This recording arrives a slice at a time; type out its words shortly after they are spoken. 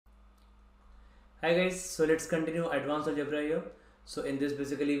Hi guys, so let's continue advanced algebra here. So in this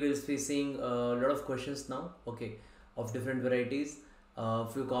basically we'll be seeing a lot of questions now, okay, of different varieties,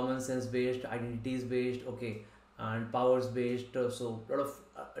 few common sense based, identities based, okay, and powers based. So a lot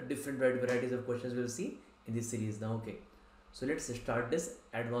of different varieties of questions we'll see in this series now, okay. So let's start this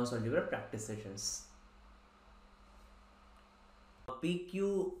advanced algebra practice sessions.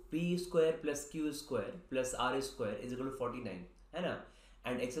 P square plus q square plus r square is equal to 49, है ना?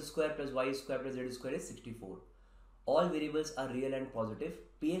 And x square plus y square plus z square is 64. All variables are real and positive.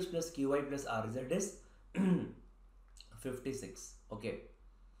 Px plus qy plus rz is 56. Okay.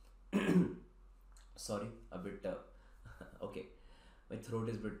 Sorry, a bit. Okay, my throat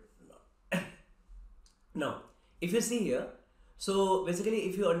is a bit. Now, if you see here, so basically,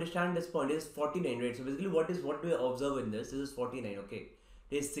 if you understand this point, is 49, right? So basically, what do we observe in this? This is 49. Okay,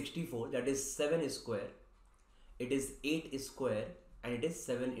 it is 64. That is 7 square. It is 8 square, and it is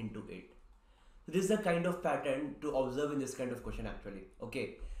 7 into 8. So this is the kind of pattern to observe in this kind of question actually.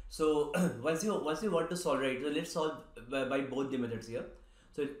 Okay, so once you want to solve, right, so let's solve by both the methods here.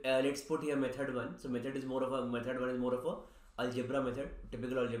 So let's put here method 1. So method 1 is more of a algebra method,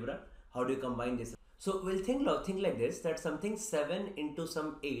 typical algebra. How do you combine this? So we'll think like this, that something 7 into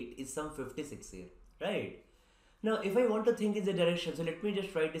some 8 is some 56 here, right? Now if I want to think in the direction, so let me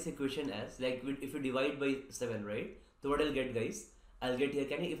just write this equation as like, if you divide by 7, right? So what I'll get, guys, I'll get here,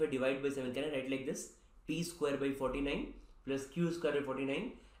 if I divide by 7, can I write like this? P square by 49 plus q square by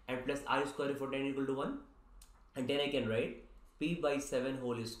 49 and plus r square by 49 equal to 1. And then I can write P by 7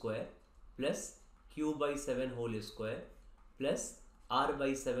 whole square plus q by 7 whole square plus r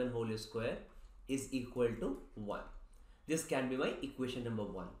by 7 whole square is equal to 1. This can be my equation number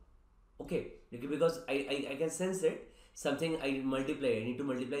 1. Okay, because I can sense it, something I need to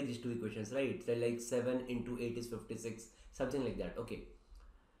multiply these two equations, right? So like 7 into 8 is 56, something like that. Okay,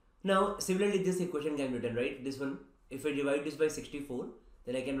 now similarly this equation can be written, right? This one, if I divide this by 64,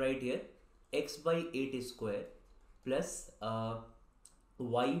 then I can write here x by 8 square plus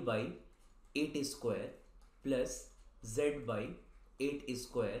y by 8 square plus z by 8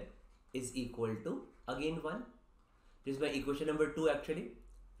 square is equal to again 1. This is my equation number 2 actually,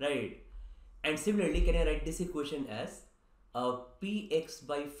 right? And similarly, can I write this equation as px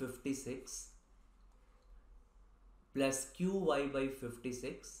by 56 plus qy by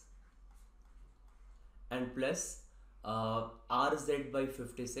 56 and plus rz by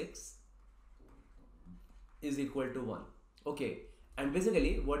 56 is equal to 1. Okay, and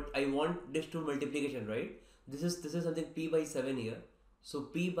basically what I want, this two multiplication, right? This is something p by 7 here. So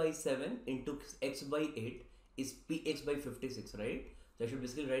p by 7 into x by 8 is px by 56, right? So I should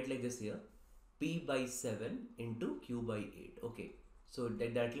basically write like this here, p by 7 into q by 8. Okay, so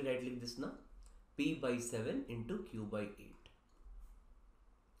directly write like this now, p by 7 into q by 8.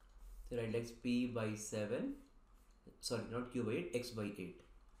 So write like p by 7, sorry, not q by 8, x by 8.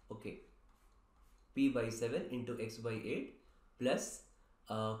 Okay, p by 7 into x by 8 plus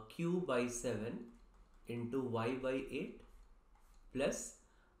q by 7 into y by 8 plus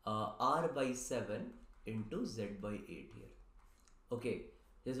r by 7 into z by 8 here. Okay,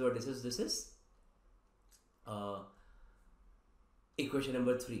 this is what this is equation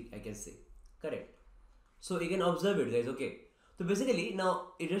number 3, I can say, correct? So you can observe it, guys. Okay, so basically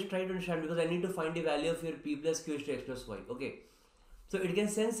now you just try to understand, because I need to find the value of your p plus q is to x plus y. Okay, so it can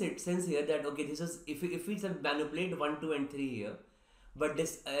sense here that, okay, this is, if we manipulate 1, 2 and 3 here, but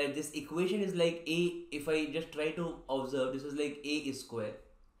this equation is like a, if I just try to observe, this is like a square.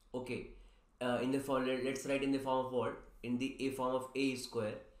 Okay, in the form, let's write in the form of what? In the form of a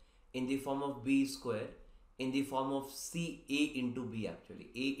square, in the form of b square, in the form of c a into b, actually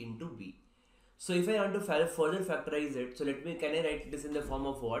a into b. So if I want to further factorize it, so can I write this in the form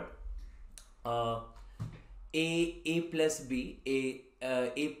of what? A plus b,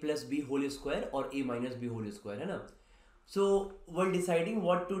 a plus b whole square or a minus b whole square, है ना? So while deciding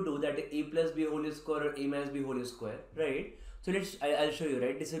what to do, that a plus b whole square or a minus b whole square, right? So I'll show you,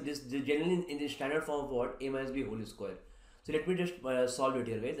 right? This generally in the standard form of what? A minus b whole square. So let me just solve it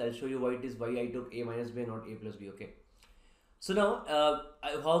here, guys. I'll show you why I took a minus b and not a plus b. Okay. So now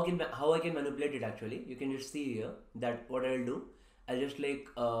how I can manipulate it actually? You can just see here that what I'll do. I'll just like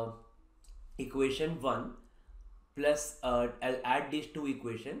equation 1 plus I'll add these two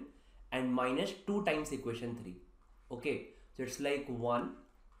equation and minus 2 times equation 3. Okay, so it's like 1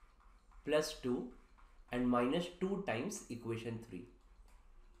 plus 2 and minus 2 times equation 3.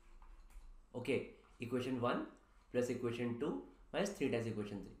 Okay, equation 1 plus equation 2 minus 3 times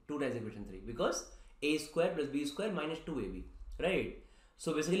equation 3, 2 times equation 3, because a square plus b square minus 2ab, right?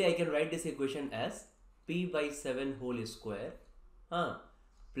 So basically I can write this equation as p by 7 whole square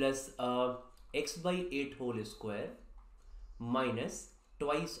plus x by 8 whole square minus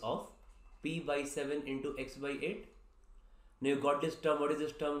twice of p by 7 into x by 8. Now you got this term. What is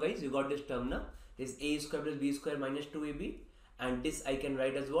this term, guys? You got this term now. This a square plus b square minus 2ab, and this I can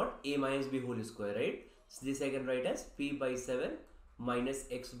write as what? A minus b whole square, right? So this I can write as p by 7 minus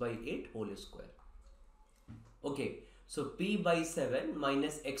x by 8 whole square. Okay, so p by 7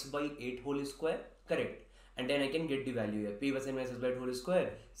 minus x by 8 whole square, correct? And then I can get the value here, p by 7 minus x by 8 whole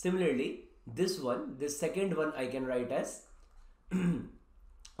square. Similarly, this second one I can write as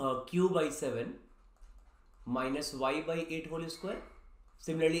q by 7 minus y by 8 whole square.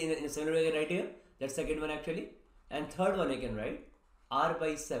 Similarly, in a similar way I can write here, that second one actually. And third one I can write r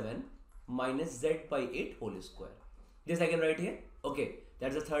by 7 minus z by 8 whole square. This I can write here. Okay,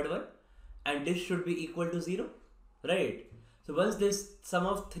 that's the third one. And this should be equal to 0, right? So once this sum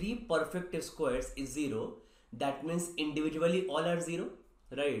of 3 perfect squares is 0, that means individually all are 0,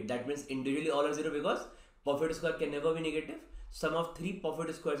 right? That means individually all are 0 because perfect square can never be negative. Sum of 3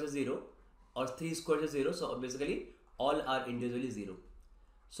 perfect squares is 0 or 3 squares is 0. So basically all are individually 0.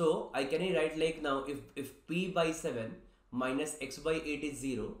 So I can write like now, if p by 7 minus x by 8 is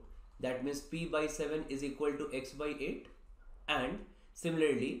 0, that means p by 7 is equal to x by 8, and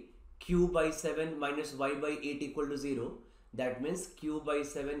similarly q by 7 minus y by 8 equal to 0, that means q by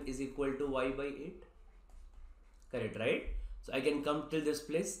 7 is equal to y by 8, correct, right? So I can come till this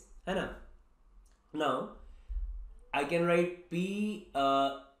place, now I can write p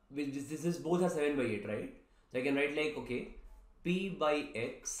this is both are 7 by 8, right? So I can write like, okay, p by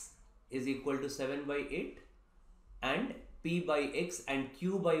x is equal to 7 by 8, and p by x and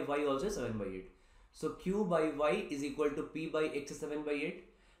q by y also 7 by 8. So q by y is equal to p by x 7 by 8,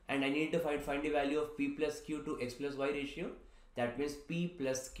 and I need to find the value of p plus q to x plus y ratio. That means p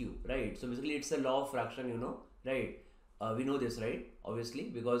plus q, right? So basically it's a law of fraction, you know, right? We know this, right? Obviously,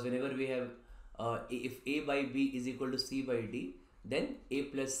 because whenever we have if a by b is equal to c by d, then a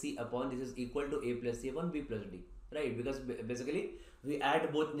plus c upon this is equal to a plus c upon b plus d, right? Because basically we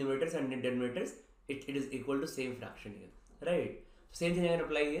add both numerators and denominators, it is equal to same fraction here, right? Same thing I can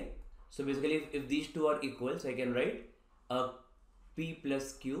apply here. So basically if these two are equal, so I can write p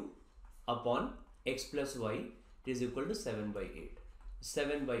plus q upon x plus y is equal to 7 by 8.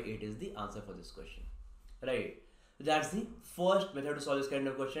 7 by 8 is the answer for this question, right? That's the first method to solve this kind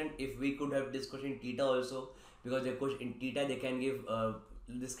of question. If we could have this question in theta also, because the question in theta they can give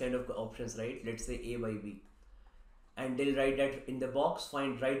this kind of options, right? Let's say a by b, and they'll write that in the box,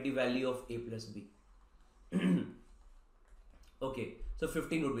 write the value of a plus b. Okay, so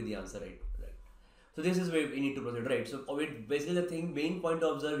 15 would be the answer, right? So this is where we need to proceed, right? So basically the main point to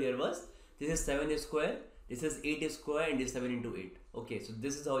observe here was, this is 7 square, this is 8 square, and this is 7 into 8. Okay, so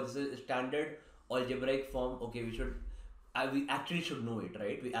this is how, this is standard algebraic form. Okay, we actually should know it,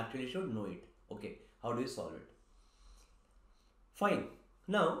 right? We actually should know it. Okay, how do you solve it? Fine.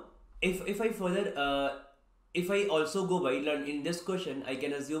 Now, if I further, if I also go by learn in this question, I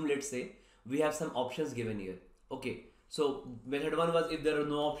can assume, let's say we have some options given here. Okay, so method 1 was if there are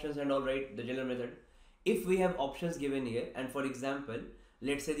no options and all, right? The general method. If we have options given here, and for example,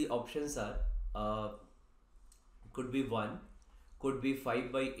 let's say the options are could be 1, could be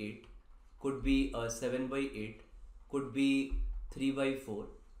 5 by 8, could be 7 by 8, could be 3 by 4,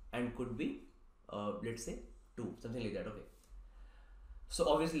 and could be let's say 2, something like that. Okay, so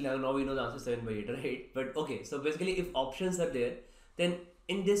obviously now we know the answer 7 by 8, right? But okay, so basically if options are there, then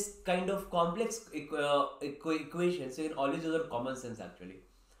in this kind of complex equations, you can always use common sense actually.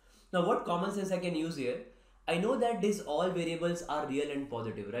 Now what common sense I can use here? I know that these all variables are real and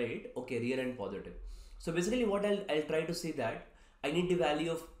positive, right? Okay, real and positive. So basically what I'll try to say that I need the value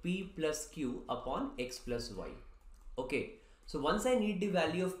of p plus q upon x plus y. Okay, so once I need the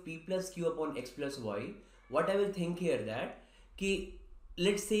value of p plus q upon x plus y, what I will think here that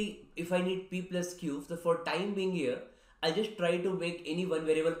let's say if I need p plus q, so for time being here, I'll just try to make any one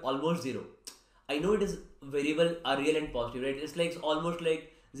variable almost 0. I know it is variable are real and positive, right? It's like almost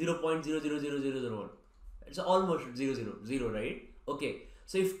like 0.000001. It's almost 0, right? Okay,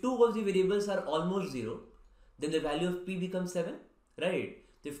 so if two of the variables are almost 0, then the value of p becomes 7, right?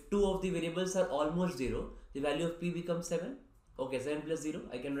 If two of the variables are almost 0, the value of p becomes 7. Okay, 7 plus 0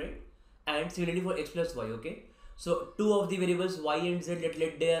 I can write. And similarly for x plus y, okay? So two of the variables y and z,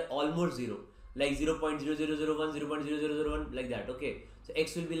 let they are almost 0, like 0.0001, 0.0001, like that. Okay, so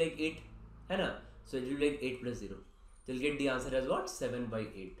x will be like 8, so it will be like 8 plus 0. You'll get the answer as what? 7 by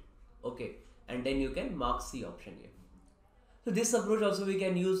 8. Okay, and then you can mark C option here. So this approach also we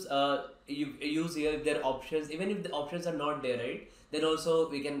can use use here if there are options. Even if the options are not there, right? Then also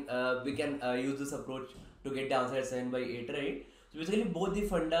we can use this approach to get the answer as 7 by 8, right? So basically both the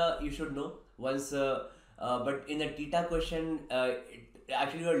funda you should know once, but in the theta question,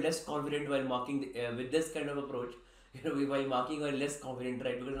 actually you are less confident while marking with this kind of approach. While marking you are less confident,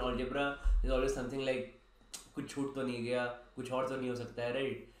 right? Because in algebra there's always something like कुछ छूट तो नहीं गया, कुछ और तो नहीं हो सकता है,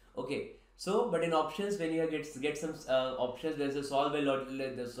 right? Okay. So, but in options, when you get some options, there's a solve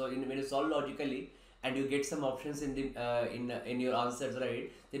so when you solve logically and you get some options in the in your answers,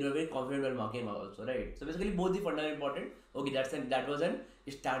 right? Then you're very confident while marking also, right? So basically, both the funda are important. Okay, that was an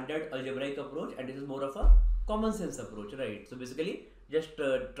standard algebraic approach, and this is more of a common sense approach, right? So basically, just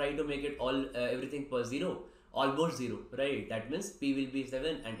try to make it all everything per zero, almost zero, right? That means p will be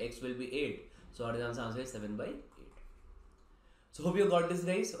 7 and x will be 8. So our answer is 7/8. So hope you got this,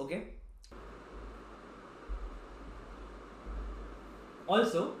 guys. Okay.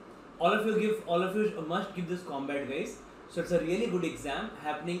 Also, all of you must give this combat, guys. So it's a really good exam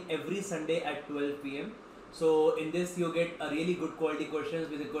happening every Sunday at 12 p.m. So in this you get a really good quality questions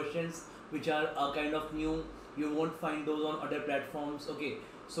with the questions which are kind of new. You won't find those on other platforms. Okay.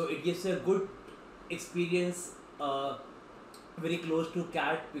 So it gives a good experience, very close to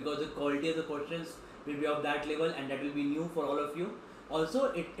CAT, because the quality of the questions will be of that level and that will be new for all of you.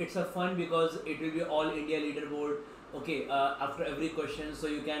 Also, it's a fun because it will be all India leaderboard. Okay, after every question, so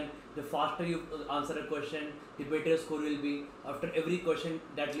you can, the faster you answer a question, the better score will be. After every question,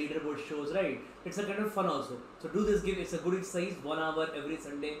 that leaderboard shows, right? It's a kind of fun also. So do this, it's a good exercise, 1 hour every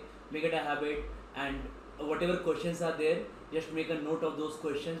Sunday, make it a habit, and whatever questions are there, just make a note of those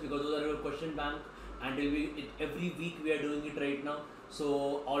questions, because those are your question bank, and every week we are doing it right now.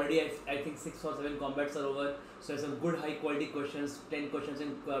 So already I think 6 or 7 combats are over. So some good high quality questions, 10 questions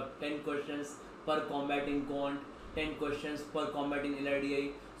in 10 questions per combat in quant, 10 questions per combat in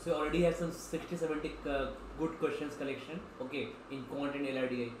LRDI. So already have some 60-70 good questions collection, okay, in quant and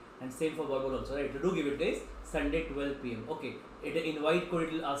LRDI, and same for verbal also, right? So do give it, guys. Sunday 12 p.m. Okay, the invite code,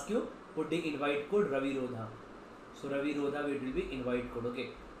 it will ask you, put the invite code Ravi Rodha. So Ravi Rodha, it will be invite code. Okay,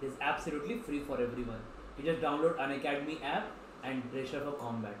 it is absolutely free for everyone. You just download an Academy app and register for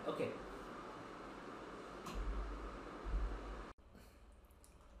combat. Okay.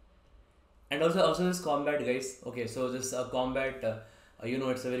 And also this combat, guys. Okay, so this combat,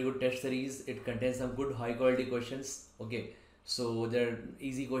 it's a very good test series. It contains some good high quality questions. Okay, so their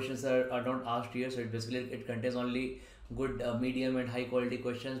easy questions are not asked here. So it contains only good medium and high quality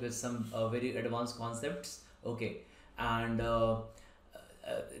questions with some very advanced concepts. Okay, and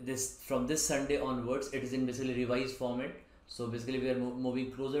this from this Sunday onwards, it is in basically revised format. So basically we are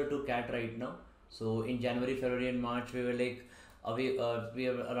moving closer to CAT right now. So in January, February and March we were like away, we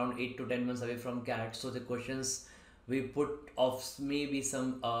are around 8 to 10 months away from CAT. So the questions we put off maybe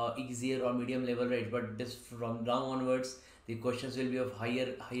some easier or medium level, right? But this from now onwards, the questions will be of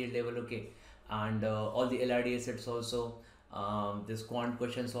higher level. Okay, and all the LRDA sets also, this quant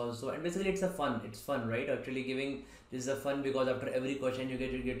questions also, and basically it's fun, right? Actually giving this is a fun, because after every question you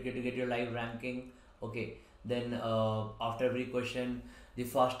get your live ranking. Okay, then after every question, the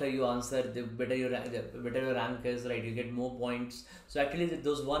faster you answer, the better your rank is, right? You get more points. So actually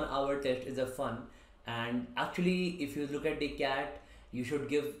those 1 hour test is a fun. And actually if you look at the CAT, you should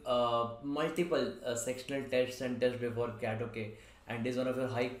give multiple sectional tests and tests before CAT. Okay, and this is one of your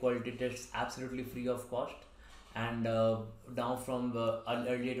high quality tests, absolutely free of cost. And now from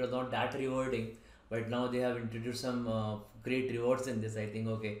earlier it was not that rewarding, but now they have introduced some great rewards in this, I think.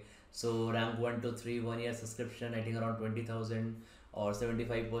 Okay, so rank 1 to 3, 1 year subscription, I think around 20,000, or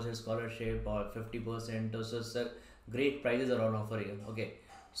 75% scholarship, or 50%. So great prizes are on offer here. Okay,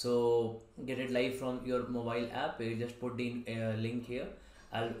 so get it live from your mobile app. You just put the link here.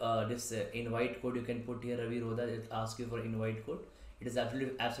 This invite code you can put here, Ravi Rodha. It asks you for invite code. It is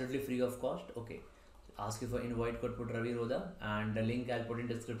absolutely free of cost. Okay, ask you for invite code, put Ravi Rodha, and the link I'll put in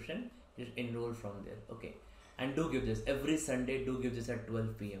description. Just enroll from there. Okay, and do give this every Sunday. Do give this at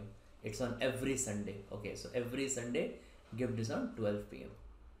 12 p.m. It's on every Sunday. Okay, so every Sunday give this on 12 p.m.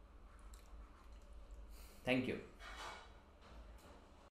 Thank you.